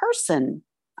particular person.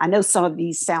 I know some of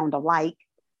these sound alike.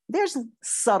 There's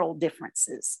subtle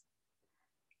differences.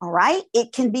 All right.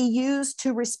 It can be used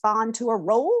to respond to a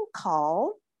roll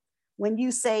call. When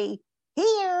you say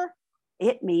here,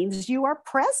 it means you are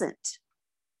present.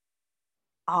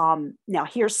 Now,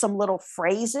 here's some little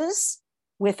phrases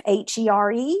with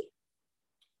H-E-R-E.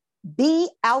 Be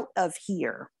out of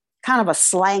here, kind of a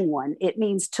slang one. It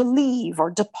means to leave or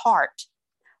depart.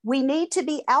 We need to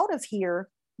be out of here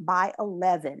by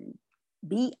 11.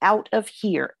 Be out of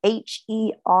here,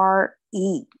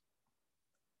 H-E-R-E.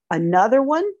 Another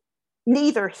one,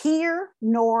 neither here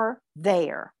nor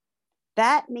there.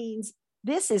 That means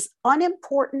this is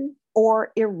unimportant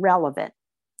or irrelevant.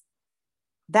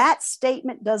 That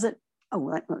statement doesn't,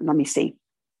 let me see,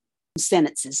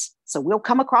 sentences. So we'll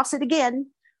come across it again,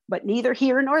 but neither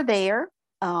here nor there.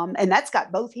 And that's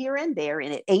got both here and there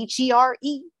in it,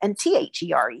 H-E-R-E and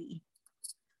T-H-E-R-E.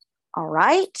 All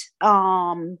right.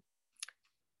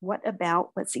 What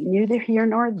about, let's see, neither here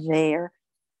nor there.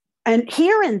 And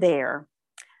here and there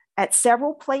at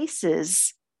several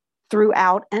places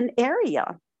throughout an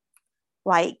area.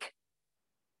 Like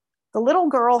the little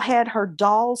girl had her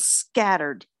dolls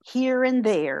scattered here and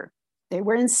there. They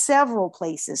were in several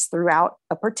places throughout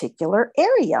a particular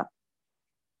area.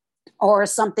 Or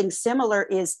something similar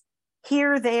is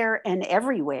here, there, and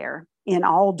everywhere in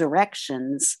all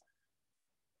directions.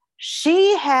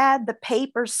 She had the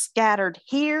paper scattered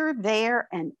here, there,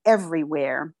 and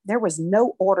everywhere. There was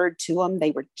no order to them. They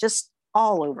were just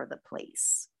all over the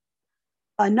place.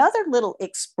 Another little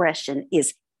expression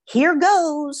is here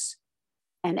goes,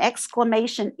 an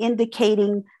exclamation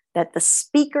indicating that the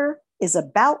speaker is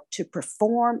about to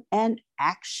perform an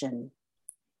action.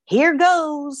 Here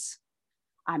goes.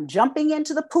 I'm jumping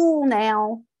into the pool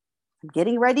now. I'm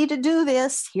getting ready to do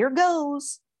this. Here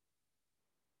goes.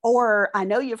 Or I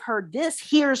know you've heard this,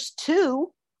 here's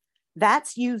to.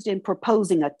 That's used in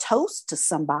proposing a toast to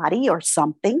somebody or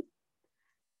something.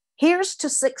 Here's to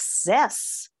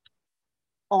success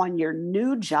on your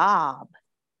new job.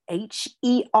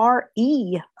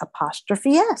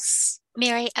 H-E-R-E-apostrophe-S.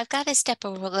 Mary, I've got to step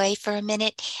away for a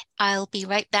minute. I'll be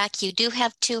right back. You do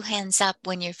have 2 hands up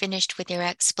when you're finished with your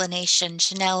explanation,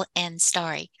 Chanel and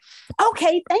Starry.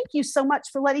 Okay, thank you so much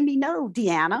for letting me know,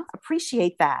 Deanna.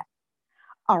 Appreciate that.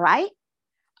 All right.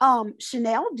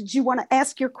 Chanel, did you want to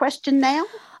ask your question now?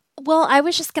 Well, I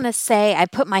was just going to say, I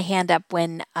put my hand up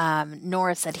when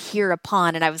Nora said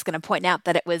hereupon, and I was going to point out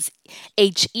that it was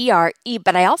H-E-R-E,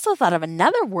 but I also thought of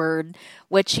another word,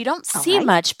 which you don't see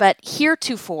much, but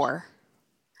heretofore.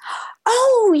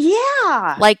 Oh,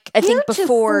 yeah. Like, I think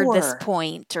before this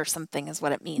point or something is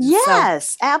what it means.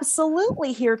 Yes,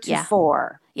 absolutely,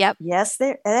 heretofore. Yep. Yes,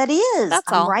 that is.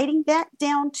 That's I'm all. writing that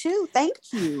down too. Thank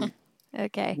you.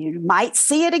 Okay. You might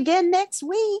see it again next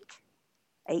week.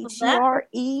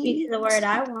 H-E-R-E. The word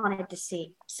I wanted to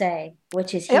say,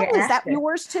 which is hereafter. Is that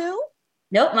yours too?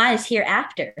 Nope, mine is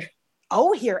hereafter.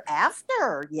 Oh,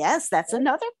 hereafter. Yes, that's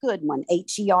another good one.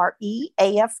 H-E-R-E-A-F-T-E-R.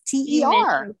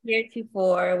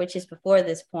 Heretofore, which is before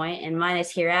this point, and mine is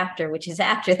hereafter, which is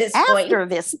after this point. After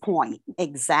this point.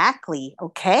 Exactly.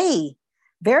 Okay.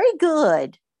 Very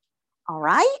good. All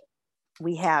right.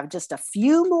 We have just a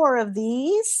few more of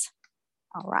these.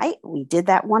 All right. We did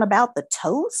that one about the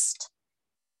toast.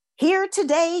 Here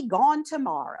today, gone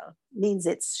tomorrow means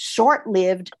it's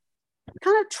short-lived,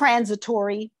 kind of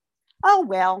transitory. Oh,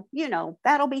 well,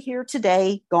 that'll be here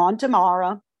today, gone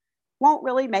tomorrow. Won't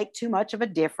really make too much of a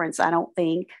difference, I don't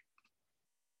think.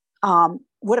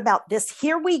 What about this?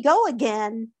 Here we go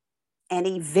again. An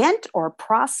event or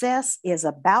process is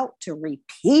about to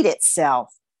repeat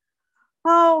itself.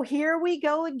 Oh, here we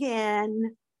go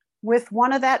again with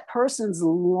one of that person's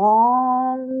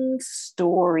long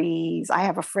stories. I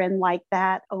have a friend like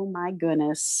that. Oh, my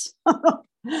goodness.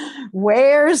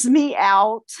 Wears me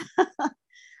out.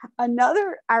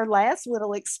 Our last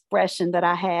little expression that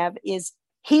I have is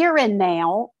here and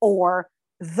now, or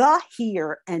the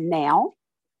here and now,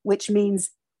 which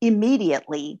means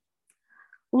immediately.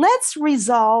 Let's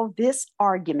resolve this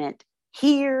argument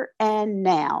here and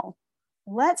now.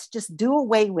 Let's just do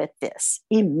away with this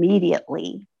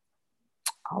immediately.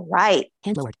 All right.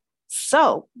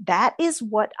 So that is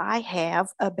what I have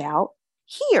about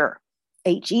here,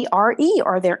 H-E-R-E.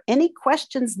 Are there any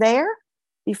questions there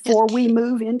before we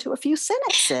move into a few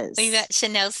sentences? We got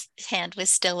Chanel's hand was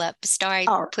still up. Starry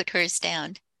put hers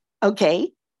down.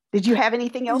 Okay. Did you have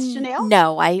anything else, Chanel?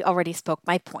 No, I already spoke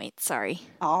my point. Sorry.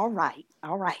 All right.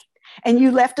 All right. And you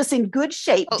left us in good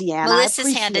shape, Deanna.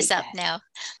 Melissa's hand is up now.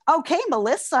 Okay,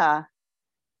 Melissa.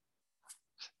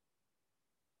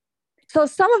 So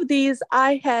some of these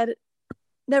I had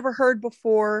never heard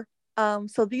before.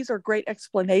 So these are great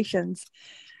explanations.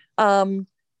 Another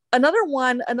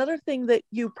thing that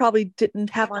you probably didn't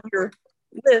have on your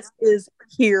list is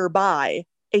hereby,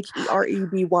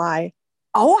 H-E-R-E-B-Y.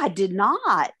 Oh, I did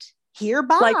not.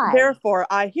 Hereby. Like, therefore,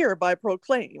 I hereby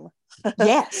proclaim.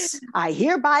 Yes, I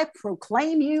hereby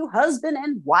proclaim you husband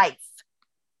and wife.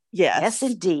 Yes. Yes,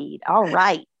 indeed. All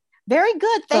right. Very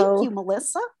good. Thank you,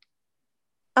 Melissa.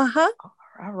 Uh-huh.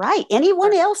 All right.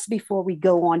 Anyone else before we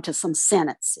go on to some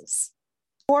sentences?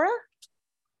 Laura?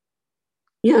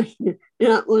 Yeah,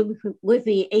 with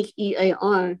the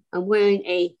H-E-A-R, I'm wearing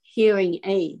a hearing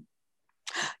aid.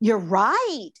 You're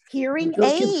right. Hearing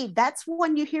aid. That's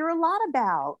one you hear a lot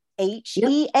about.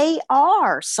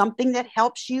 H-E-A-R, something that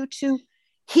helps you to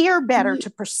hear better, to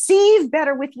perceive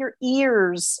better with your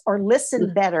ears or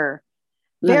listen better.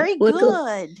 Very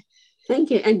good. Thank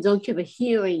you. And don't you have a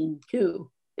hearing too?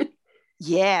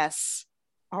 Yes.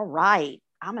 All right.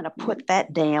 I'm going to put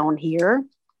that down here.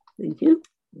 Thank you.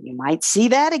 You might see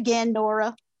that again,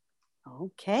 Nora.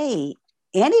 Okay.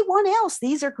 Anyone else?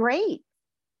 These are great.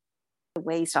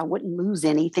 So I wouldn't lose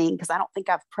anything because I don't think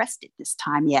I've pressed it this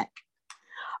time yet.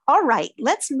 All right,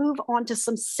 let's move on to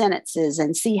some sentences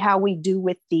and see how we do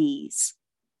with these.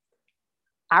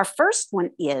 Our first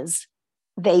one is,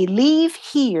 they leave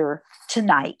here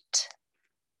tonight.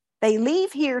 They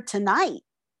leave here tonight.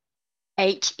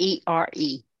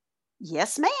 H-E-R-E.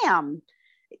 Yes, ma'am.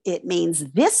 It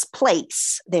means this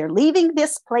place. They're leaving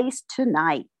this place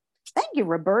tonight. Thank you,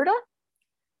 Roberta.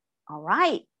 All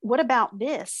right, what about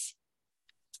this?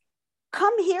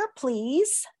 Come here,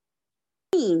 please.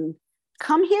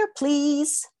 Come here,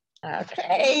 please.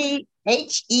 Okay.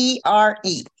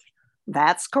 H-E-R-E.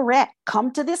 That's correct.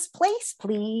 Come to this place,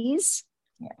 please.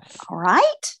 Yes. All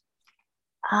right.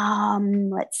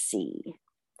 Let's see.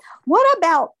 What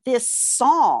about this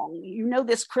song? You know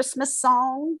this Christmas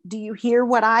song? Do you hear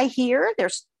what I hear?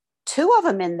 There's two of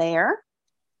them in there.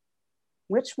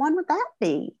 Which one would that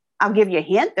be? I'll give you a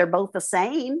hint. They're both the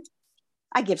same.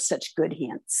 I give such good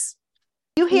hints.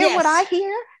 You hear what I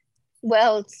hear?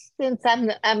 Well, since I'm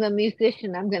a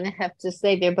musician, I'm going to have to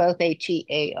say they're both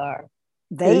H-E-A-R.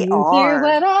 They are. Hear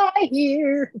what I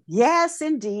hear. Yes,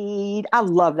 indeed. I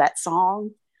love that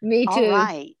song. Me too. All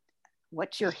right.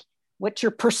 What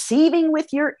you're perceiving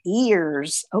with your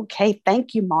ears. Okay,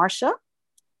 thank you, Marcia.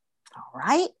 All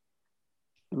right.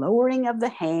 Lowering of the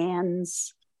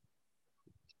hands.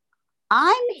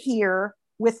 I'm here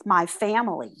with my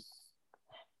family.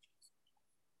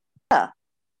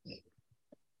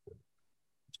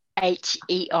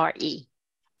 H-E-R-E.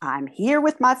 I'm here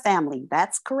with my family.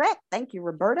 That's correct. Thank you,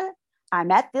 Roberta.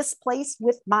 I'm at this place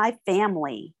with my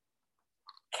family.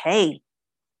 Okay.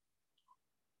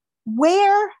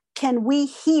 Where can we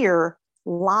hear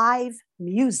live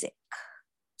music?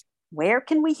 Where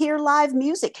can we hear live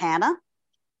music, Hannah?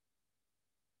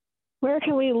 Where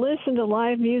can we listen to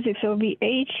live music? So it would be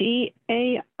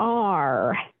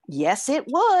H-E-A-R. Yes, it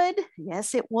would.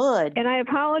 Yes, it would. And I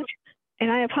apologize.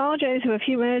 A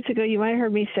few minutes ago, you might have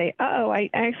heard me say, I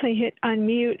actually hit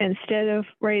unmute instead of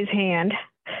raise hand.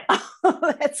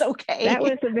 That's okay. That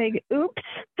was a big oops.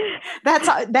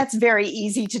 That's very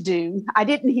easy to do. I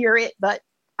didn't hear it, but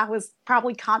I was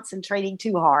probably concentrating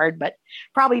too hard, but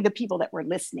probably the people that were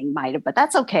listening might have, but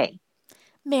that's okay.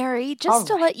 Mary, just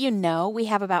to let you know, we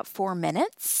have about 4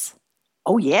 minutes.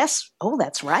 Oh, yes. Oh,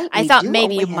 that's right. I thought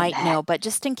maybe you might know, but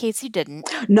just in case you didn't.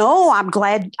 No, I'm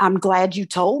glad you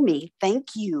told me. Thank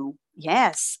you.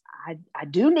 Yes, I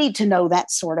do need to know that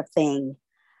sort of thing.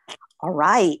 All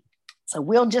right. So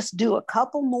we'll just do a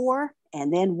couple more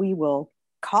and then we will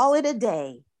call it a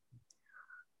day.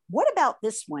 What about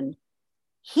this one?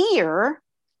 Here,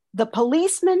 the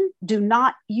policemen do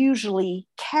not usually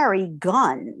carry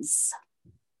guns.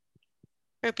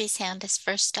 Herbie's hand is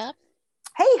first up.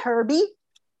 Hey, Herbie.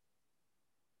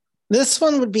 This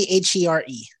one would be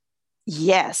H-E-R-E.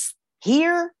 Yes.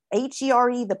 Here,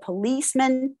 H-E-R-E, the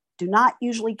policemen do not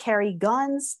usually carry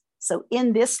guns. So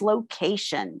in this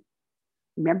location,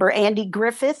 remember Andy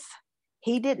Griffith?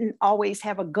 He didn't always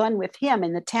have a gun with him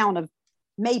in the town of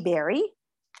Mayberry.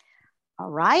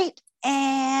 All right.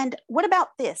 And what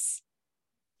about this?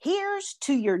 Here's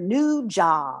to your new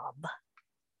job.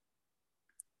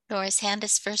 Nora's hand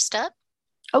is first up.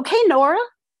 Okay, Nora.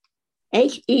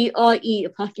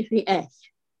 H-E-R-E-apostrophe-S.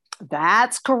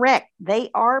 That's correct. They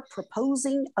are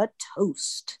proposing a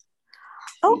toast.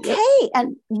 Okay, yep.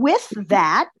 And with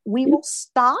that, we will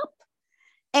stop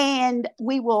and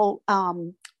we will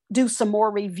do some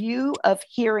more review of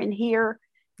Here and Here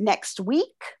next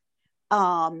week.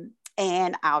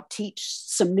 And I'll teach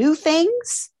some new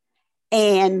things.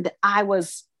 And I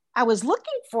was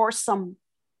looking for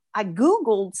I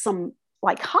Googled some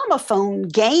like homophone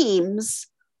games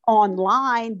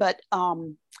online, but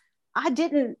I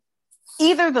didn't,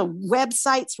 either the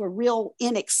websites were real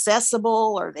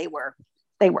inaccessible or they were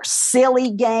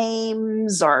silly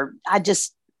games, or I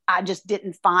just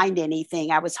didn't find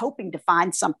anything. I was hoping to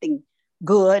find something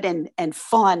good and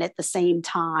fun at the same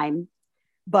time.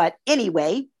 But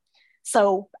anyway,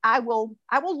 so I will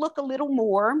look a little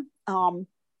more.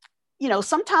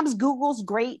 Sometimes Google's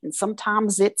great and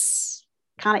sometimes it's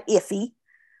kind of iffy.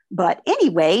 But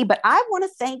anyway, I want to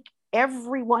thank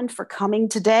everyone for coming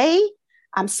today.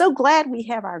 I'm so glad we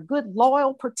have our good,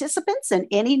 loyal participants and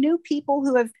any new people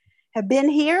who have been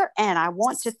here. And I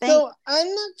want to thank... So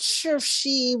I'm not sure if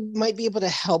she might be able to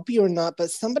help you or not,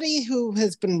 but somebody who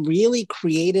has been really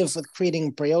creative with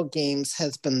creating Braille games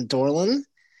has been Dorlin.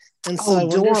 And so I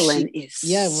wonder if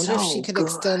she could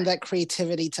extend that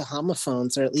creativity to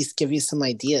homophones, or at least give you some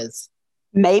ideas.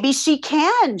 Maybe she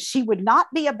can. She would not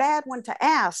be a bad one to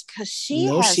ask, because she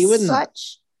has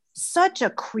such a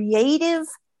creative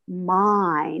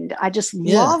mind. I just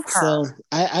love her. So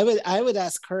I would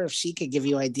ask her if she could give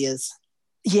you ideas.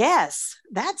 Yes,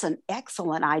 that's an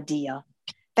excellent idea.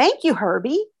 Thank you,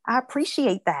 Herbie. I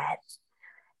appreciate that.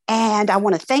 And I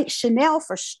want to thank Chanel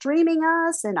for streaming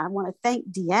us. And I want to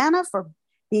thank Deanna for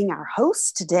being our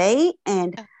host today.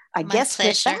 And I guess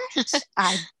pleasure. With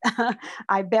that,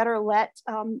 I better let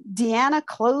Deanna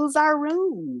close our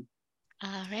room.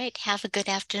 All right. Have a good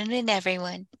afternoon,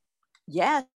 everyone.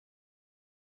 Yes.